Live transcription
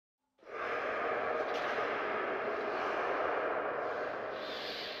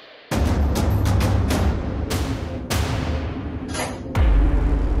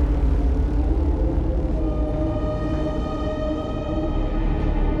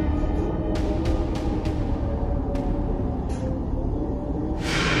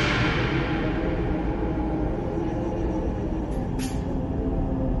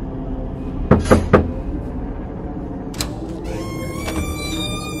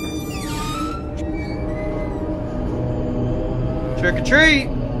Trick or treat!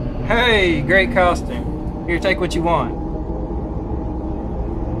 Hey, great costume. Here, take what you want.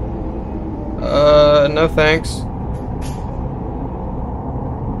 No thanks.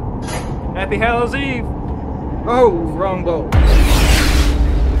 Happy Hallows Eve! Oh, wrong bowl.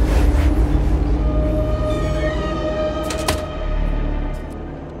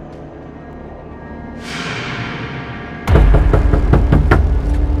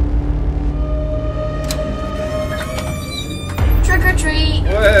 Trick or treat!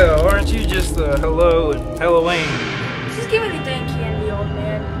 Well, aren't you just the hello and Halloween? Just give me the dang candy, old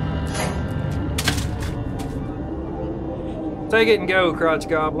man. Take it and go, Crotch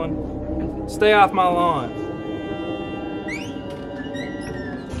Goblin. Stay off my lawn.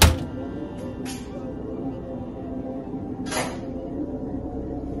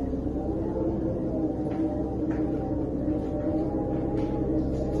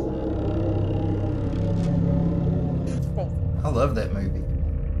 I love that movie.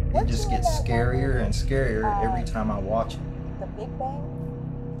 It just gets scarier and scarier every time I watch it. The Big Bang?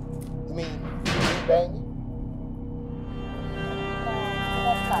 You mean Big Bang?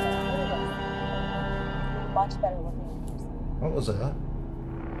 That's not it. You're much better looking in person. What was that?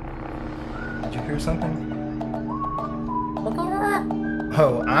 Did you hear something? Look over that.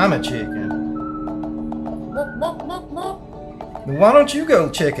 Oh, I'm a chicken. Look. Well, why don't you go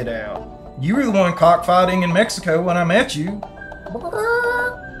check it out? You were the one cockfighting in Mexico when I met you.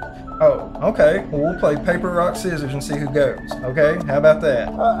 Oh, okay. Well, we'll play paper, rock, scissors and see who goes. Okay? How about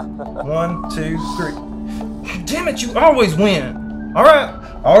that? 1, 2, 3. Damn it, you always win. All right,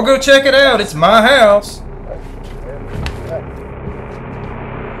 I'll go check it out. It's my house.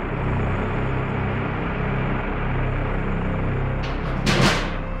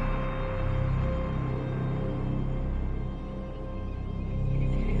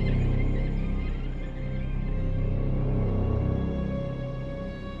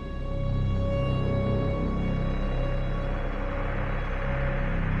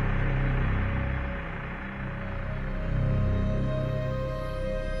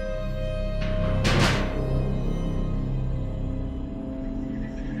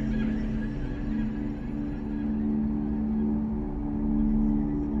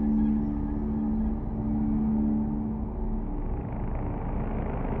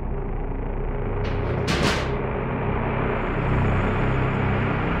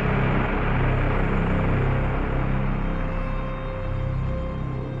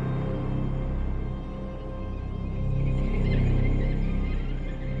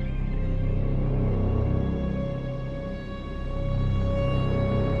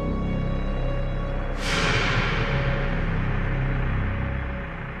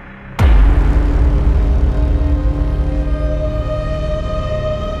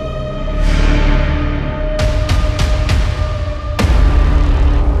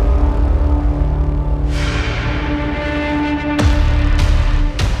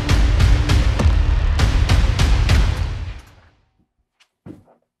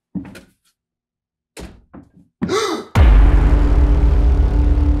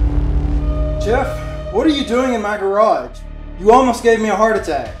 Jeff, what are you doing in my garage? You almost gave me a heart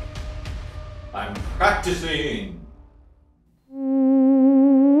attack. I'm practicing. It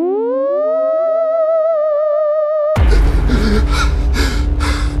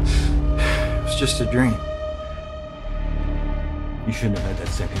was just a dream. You shouldn't have had that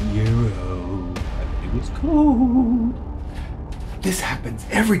second euro. It was cold. This happens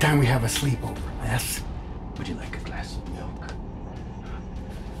every time we have a sleepover, Les. Would you like a glass of milk?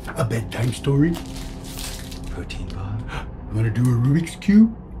 A bedtime story? Protein bar? You wanna do a Rubik's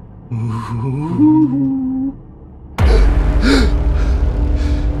Cube? Ooh.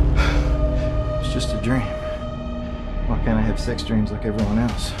 It's just a dream. Why can't I have sex dreams like everyone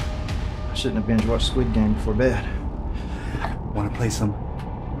else? I shouldn't have binge watched Squid Game before bed. Wanna play some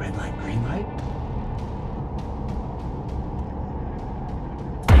red light, green light?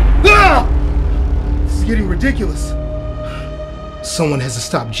 Ah! This is getting ridiculous. Someone has to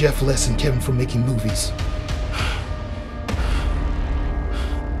stop Jeff, Les, and Kevin from making movies.